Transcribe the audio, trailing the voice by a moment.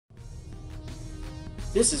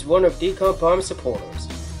This is one of DComPrime supporters,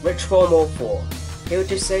 Reprolables, here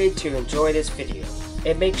to say to enjoy this video,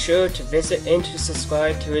 and make sure to visit and to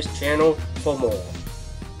subscribe to his channel for more.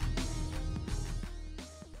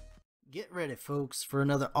 Get ready, folks, for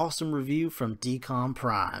another awesome review from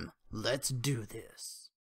DComPrime. Let's do this.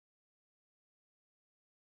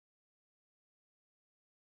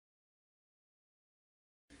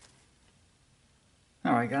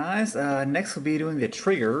 Alright guys, next we'll be doing the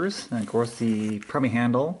triggers, and of course the priming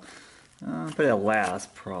handle, but it'll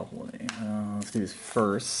last probably. Let's do this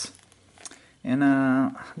first. And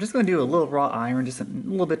I'm just going to do a little raw iron, just a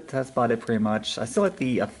little bit, that's about it pretty much. I still like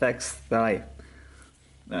the effects that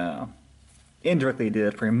I indirectly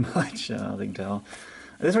did pretty much, I can tell.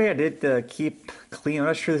 This way I did keep clean. I'm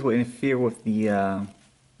not sure this will interfere with the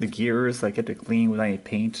gears, like I kept it clean without any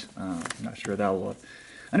paint. I'm not sure that will.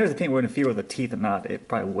 I know if the paint would interfere with the teeth or not, it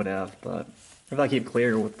probably would have, but if I keep it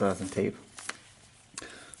clear with some tape.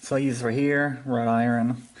 So I use this right here, wrought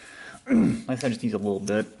iron. Like I said, I just use a little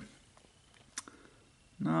bit.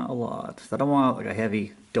 Not a lot. So I don't want like a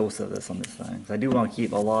heavy dose of this on this thing. So I do want to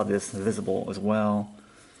keep a lot of this visible as well.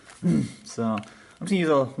 So I'm just going to use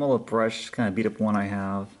a little brush, kind of beat up one I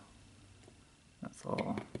have. That's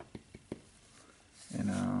all.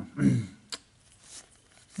 And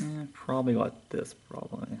yeah, probably got this,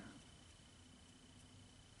 probably.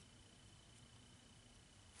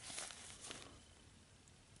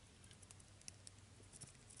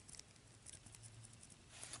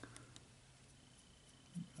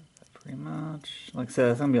 Pretty much. Like I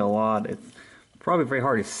said, it's going to be a lot. It's probably very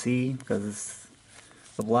hard to see because it's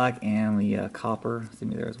the black and the copper. See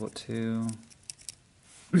me there as well too.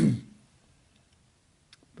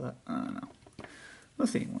 But I don't know.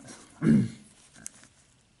 Let's see anyways.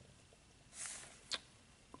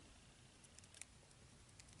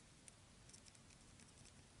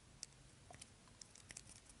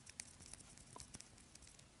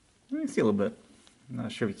 You can see a little bit. I'm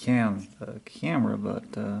not sure if you can the camera, but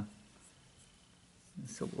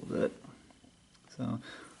see a little bit. So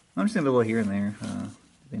I'm just gonna do a little here and there.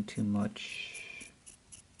 Nothing too much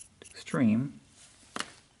extreme.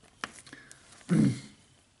 Okay,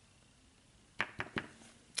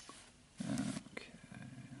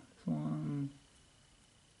 this one.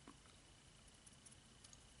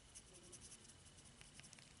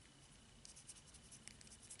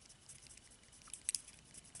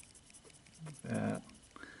 That.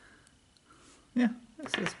 Yeah,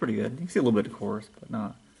 it's pretty good. You can see a little bit of course, but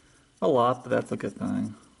not a lot, but that's a good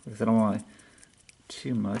thing. Because I don't want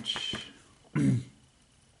too much.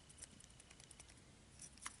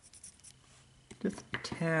 Just a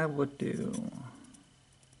tad would do.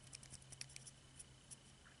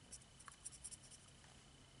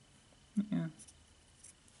 Yeah. I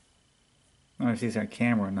don't know if you see this on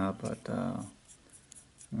camera or not, but I'm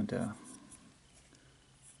going to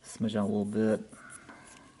smudge out a little bit.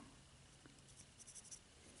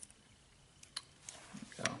 There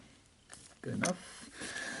we go. Good enough.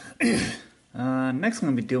 Next I'm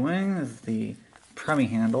going to be doing is the priming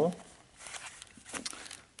handle.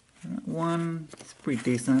 That one is pretty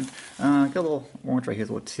decent. Got a little orange right here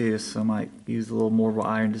as well too, so I might use a little more of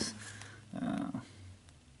iron, just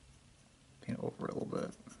paint over it a little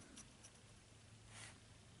bit.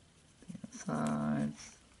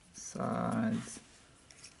 Sides, sides.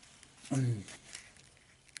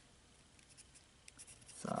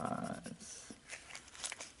 Size.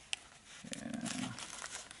 Yeah.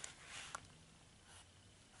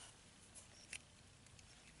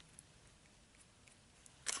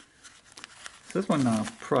 So this one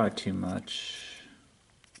probably too much.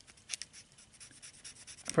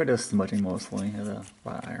 I probably does smudging mostly as a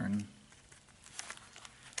flat iron.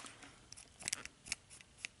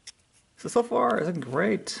 So far it's looking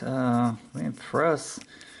great. I'm impressed.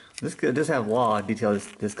 This does have a lot of detail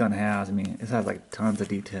this gun has. I mean, it has like tons of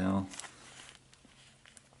detail.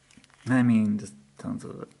 I mean, just tons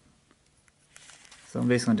of it. So I'm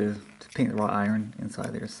basically going to paint the raw iron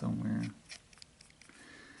inside there somewhere.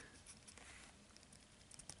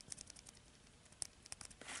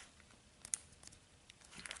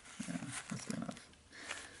 Yeah, that's good enough.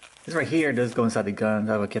 This right here does go inside the gun.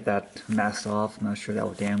 I would get that masked off. I'm not sure that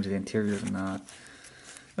will damage the interiors or not.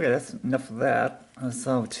 Okay, that's enough of that.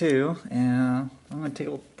 So too, and I'm going to take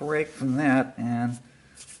a little break from that and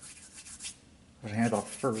wash my hands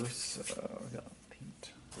off first. We got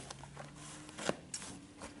paint.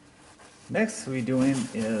 Next we'll be doing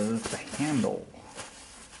is the handle.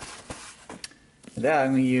 For that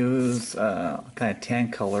I'm going to use kind of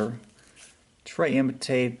tan color. Try to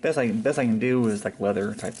imitate. Best I can do is like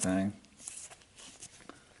leather type thing.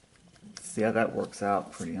 see how that works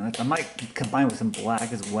out pretty nice. I might combine with some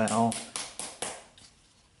black as well.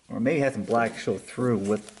 Or maybe have some black show through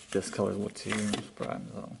with this color too.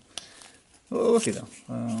 So, we'll see though.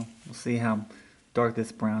 We'll see how dark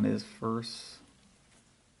this brown is first.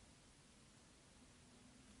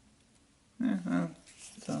 Yeah,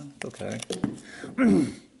 it's okay.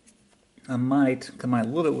 I might combine a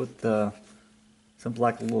little bit with some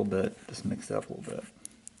black a little bit, just mix it up a little bit.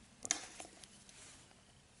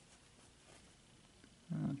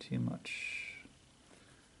 Not too much.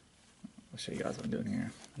 I'll show you guys what I'm doing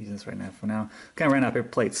here. I'm using this right now for now. Kind of ran out of paper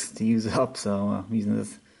plates to use up, so I'm using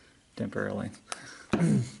this temporarily.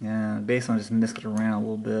 And based on just mix it around a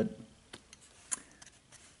little bit.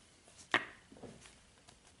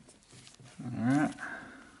 Alright.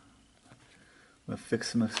 I'm going to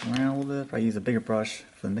fix this around a little bit. I use a bigger brush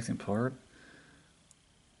for the mixing part.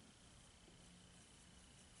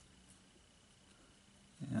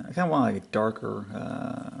 Yeah, I kind of want like a darker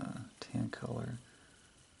tan color.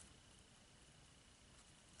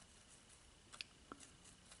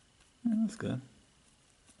 Yeah, that's good.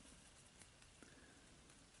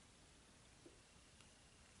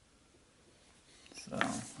 So,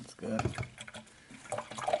 that's good.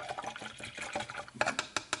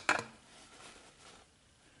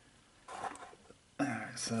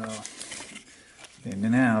 Alright, so then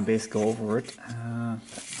now basically go over it.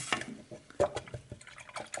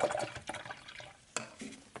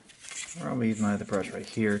 I'll use my other brush right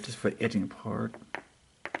here just for the edging part.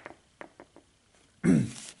 Yeah,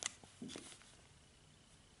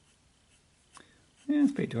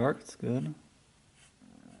 it's pretty dark, it's good.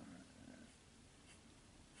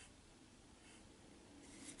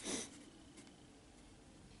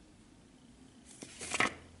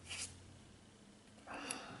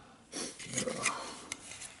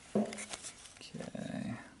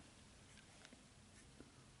 Okay.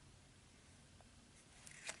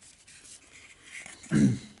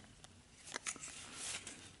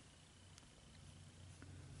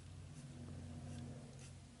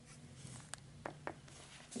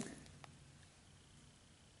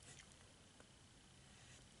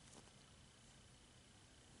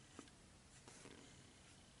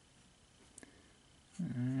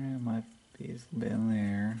 Might be a bit in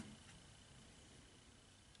there.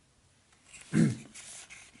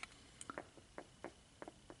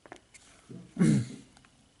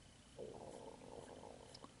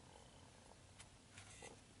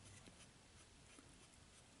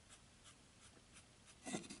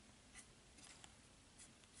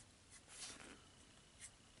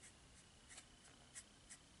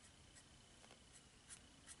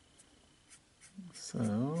 So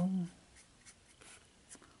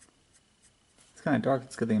it's kind of dark.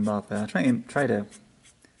 That's a good thing about that. Try to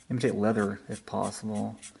imitate leather if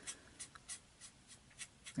possible.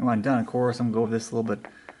 And when I'm done, of course, I'm gonna go over this a little bit.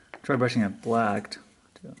 Try brushing it black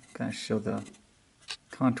to kind of show the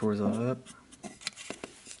contours of it.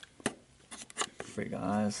 For you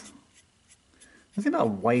guys. I was thinking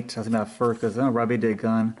about white. I was thinking about fur because I know Robbie did a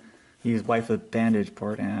gun. He used white for the bandage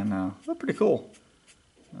part, and it looked pretty cool.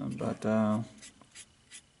 But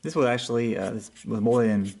this was actually this was molded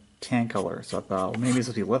in tan color, so I thought, well, maybe this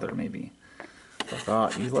would be leather, maybe. So I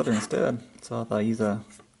thought use leather instead. So I thought I'd use a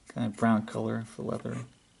kind of brown color for leather.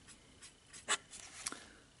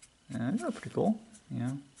 And it looked pretty cool,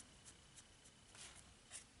 yeah.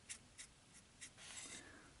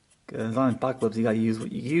 Because on Apocalypse, you gotta use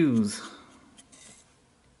what you use.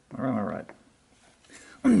 Alright, alright.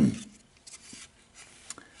 Okay.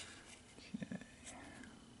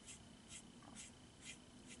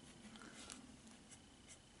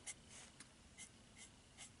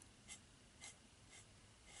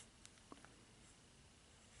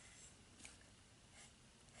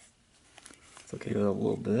 It's okay with a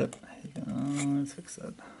little bit. Let's fix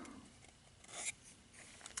that.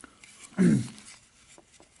 Make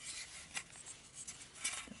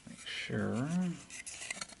sure.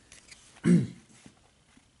 Okay,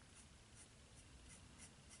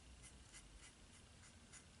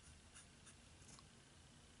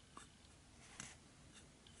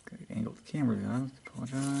 angle the camera down.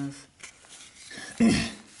 Apologize.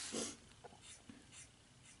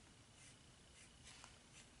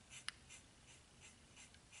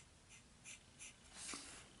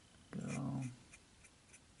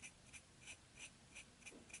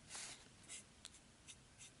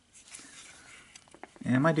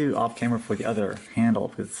 And I might do off camera for the other handle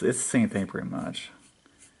because it's the same thing pretty much.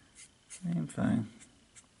 Same thing.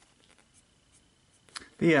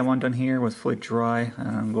 But yeah, one done here was fully dry.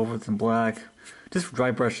 Go over with some black. Just for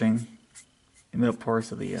dry brushing in the middle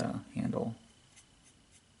parts of the handle.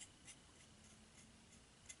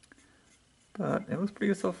 but it looks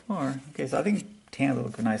pretty good so far. Okay, so I think tan will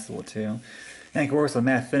look nice a little too. And of course, the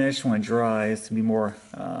matte finish when it dries to be more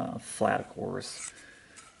flat, of course.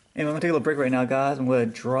 Anyway, I'm gonna take a little break right now, guys. I'm gonna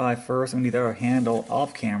dry first. I'm gonna do the other handle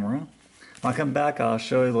off camera. When I come back, I'll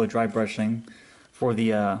show you a little dry brushing for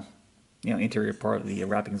the interior part of the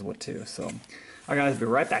wrappings wood too. So, alright, guys, be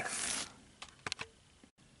right back.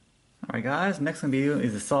 Alright, guys. Next I'm gonna do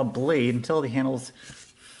is the saw blade until the handle's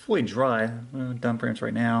fully dry. I'm done pretty much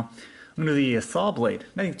right now. I'm gonna do the saw blade.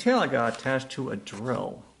 Now you can tell I got attached to a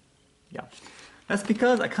drill. Yeah. That's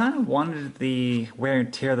because I kind of wanted the wear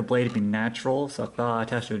and tear of the blade to be natural, so I thought I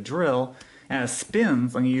attached to a drill. And as it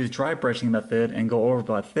spins, I'm going to use dry brushing method and go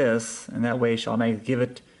over like this, and that way I'll make give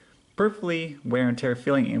it perfectly wear and tear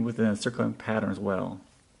feeling in within a circling pattern as well.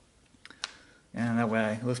 And that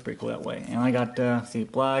way it looks pretty cool that way. And I got see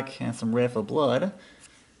black and some red for blood,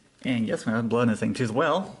 and yes, I have blood in this thing too as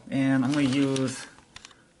well. And I'm going to use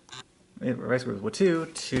rice wood too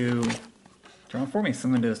to turn on for me. So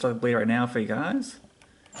I'm going to start the blade right now for you guys.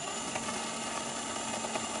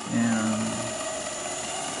 And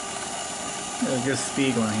a good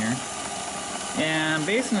speed going here. And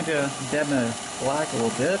basically I'm going to dab the black a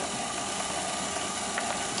little bit.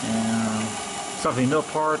 And start the middle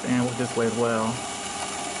part and work this way as well.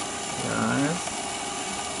 Guys.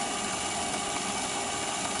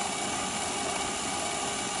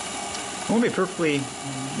 It won't be perfectly,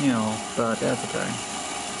 but that's okay.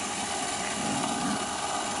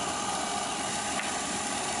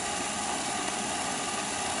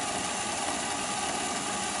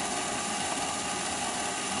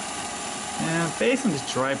 And basically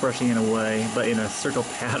just dry brushing in a way, but in a circle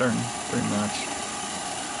pattern, pretty much.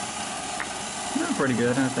 Yeah, pretty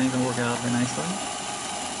good, I think it'll work out very nicely.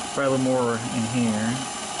 Try a little more in here.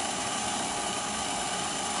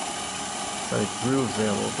 So it grooves there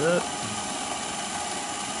a little bit.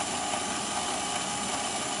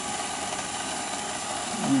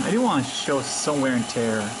 And I do want to show some wear and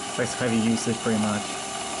tear, like some heavy usage pretty much.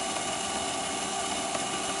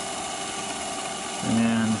 And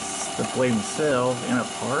then the blade itself in a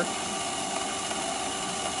part.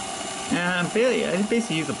 And I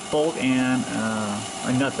basically used a bolt and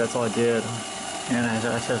a nut, that's all I did. And I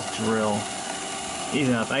just drill.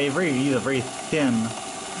 Easy enough. I use a very thin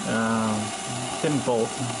bolt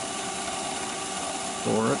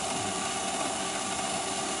for it.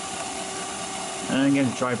 And I'm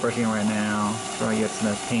getting dry brushing right now, trying to get some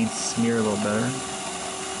of that paint smear a little better.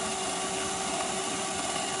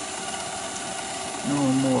 A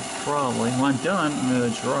little more probably. When I'm done, I'm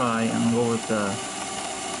going to dry and I'm going to go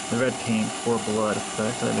with the red paint for blood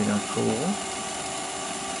effect. That'd be kind of cool.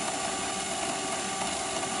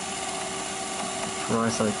 Dry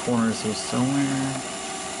so the corners here somewhere.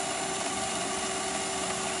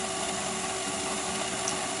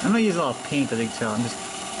 I'm not using a lot of paint, as you can tell. I'm just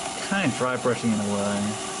kind of dry brushing in a way.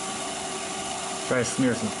 Try to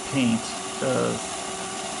smear some paint because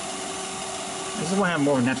I just want to have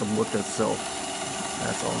more of a natural look to itself.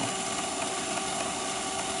 That's all.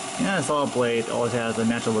 Yeah, a saw blade always has a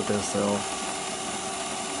natural look to itself.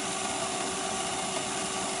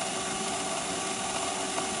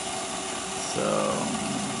 So,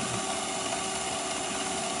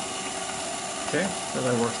 okay, so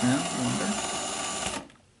that works now. I wonder.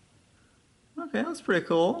 Okay, that's pretty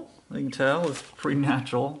cool. You can tell it's pretty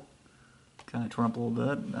natural. Kind of torn up a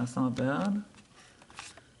little bit. That's not bad.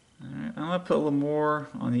 Alright, I'm going to put a little more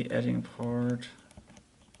on the edging part.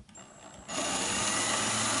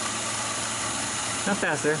 Not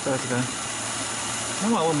fast there, but that's okay.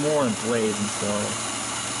 I want a little more on the blades and stuff.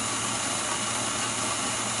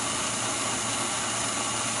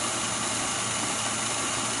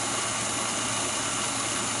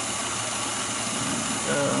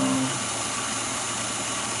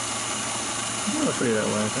 Looks pretty that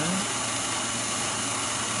way, I think.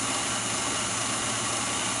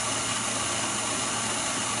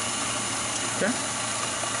 Okay.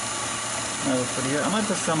 That looks pretty good. I might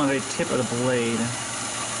put some on the tip of the blade.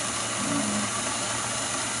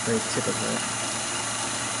 Very tip of it.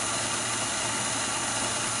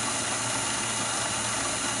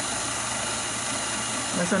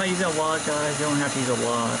 Like I said, I'm not using a lot, guys. You don't have to use a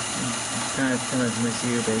lot. It's kind of miss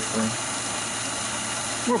you, basically.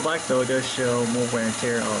 More black though, it does show more wear and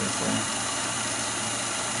tear, obviously.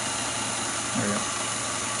 There we go.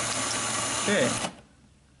 Okay.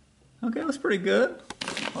 Okay, that's pretty good.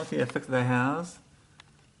 I like the effect that it has.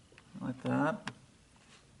 I like that.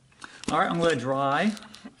 Alright, I'm going to dry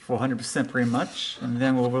for 100% pretty much. And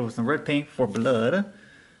then we'll go with some red paint for blood.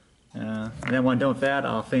 And then when I'm done with that,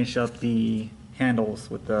 I'll finish up the handles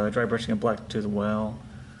with the dry brushing and black too as well.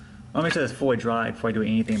 I'll make sure it's fully dry before I do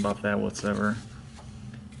anything about that whatsoever.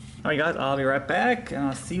 Alright guys, I'll be right back and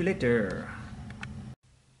I'll see you later.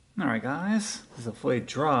 Alright guys, this is fully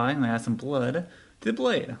dry. I'm gonna add some blood to the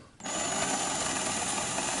blade.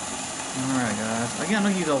 Alright guys, again I'm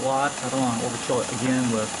gonna use a lot. I don't want to overkill it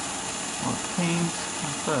again with paint,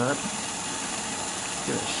 but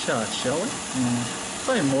give it a shot, shall we? And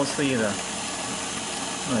probably mostly the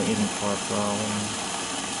eating part probably.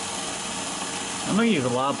 I'm gonna use a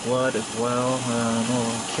lot of blood as well. I don't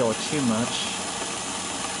want to kill it too much.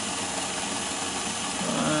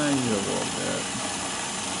 Use a little bit.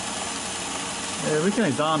 Yeah, we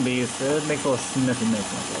can zombies. It makes a little sniffy mess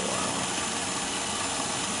after a while.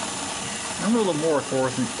 I'm a little more, of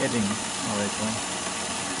course, than edging. Alright, so.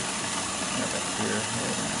 Got that here.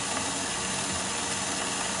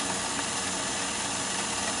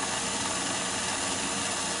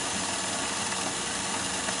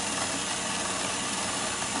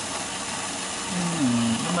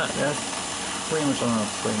 That's pretty much on a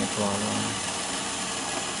putting it to our line.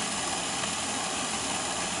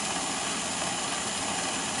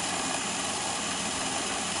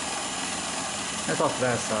 That's off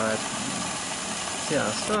that side. See how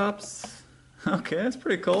it stops. Okay, that's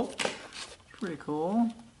pretty cool. Pretty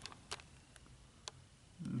cool.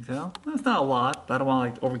 So, that's not a lot, but I don't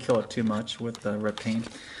want to like overkill it too much with the red paint.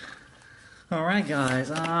 Alright guys,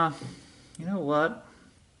 you know what?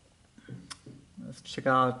 Let's check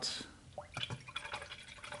out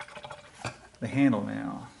the handle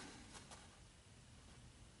now.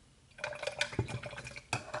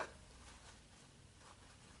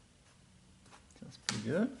 That's pretty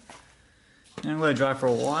good. And I'm going to dry for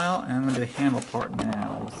a while, and I'm going to do the handle part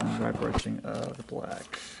now with some dry brushing of the black.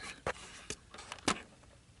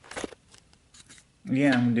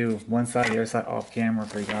 Again, I'm going to do one side, the other side off camera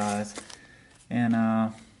for you guys.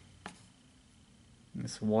 And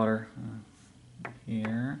this water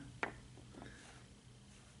here.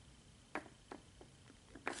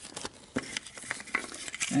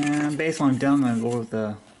 And based on done, I'm going to go with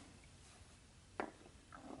the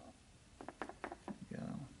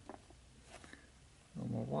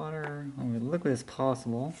water, I'm as liquid as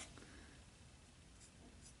possible.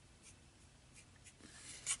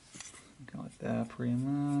 Go like that pretty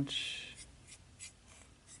much.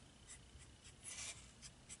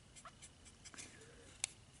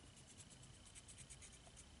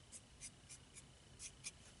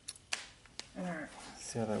 Alright,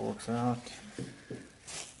 see how that works out.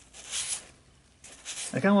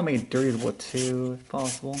 I kind of want to make it dirty with wood too, if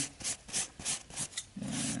possible.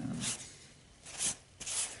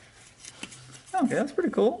 Okay, that's pretty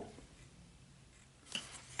cool.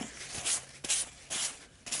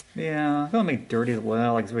 Yeah, I don't make dirty as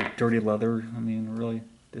well, like it's very dirty leather. I mean, really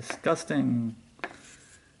disgusting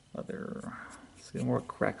leather. Let's get more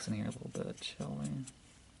cracks in here a little bit, shall we?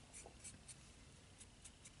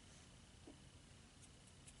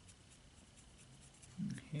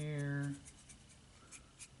 Here.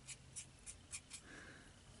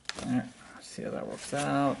 Alright, see how that works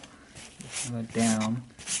out. Just move it down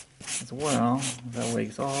as well. That way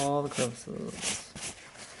it's all the crevices.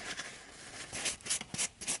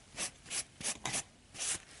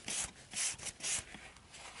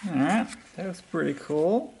 Alright, that looks pretty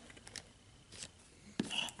cool.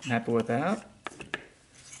 Happy with that.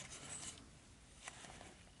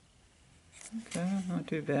 Okay, not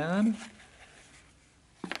too bad.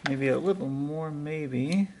 Maybe a little more,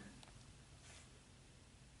 maybe.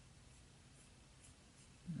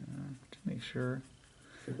 To make sure.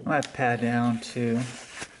 I might pat down too.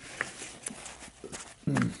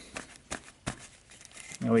 That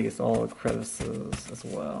way it gets all the crevices as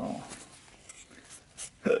well.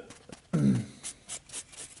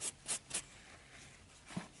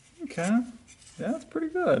 Okay, yeah, that's pretty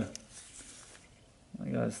good. What do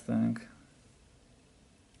you guys think?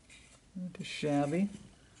 Not too shabby.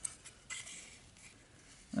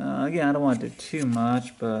 Again, I don't want to do too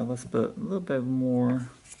much, but let's put a little bit more.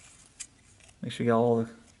 Make sure you got all the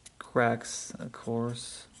cracks, of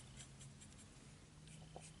course.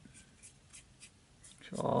 Make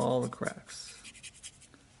sure all the cracks.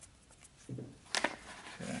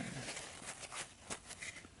 Okay.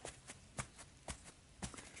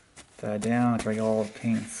 Tie it down, try to get all the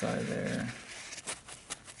paint inside there.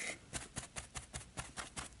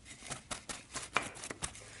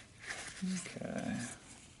 Okay.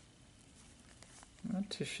 Not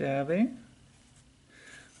too shabby.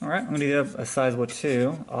 Alright, I'm going to do a size wood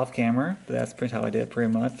 2 off camera, but that's pretty how I did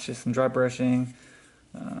pretty much. Just some dry brushing,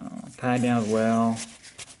 pat it down as well.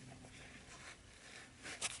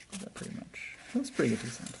 That pretty much. That's pretty good,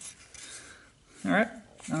 decent. Alright,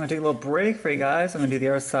 I'm going to take a little break for you guys. I'm going to do the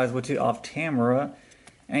other sides with you off camera.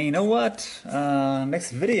 And you know what?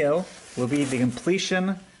 Next video will be the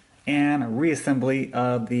completion and reassembly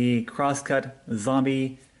of the CROSSCUT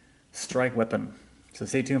zombie strike weapon. So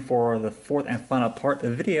stay tuned for the fourth and final part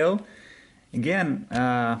of the video. Again,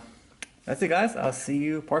 that's it guys. I'll see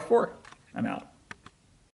you part 4. I'm out.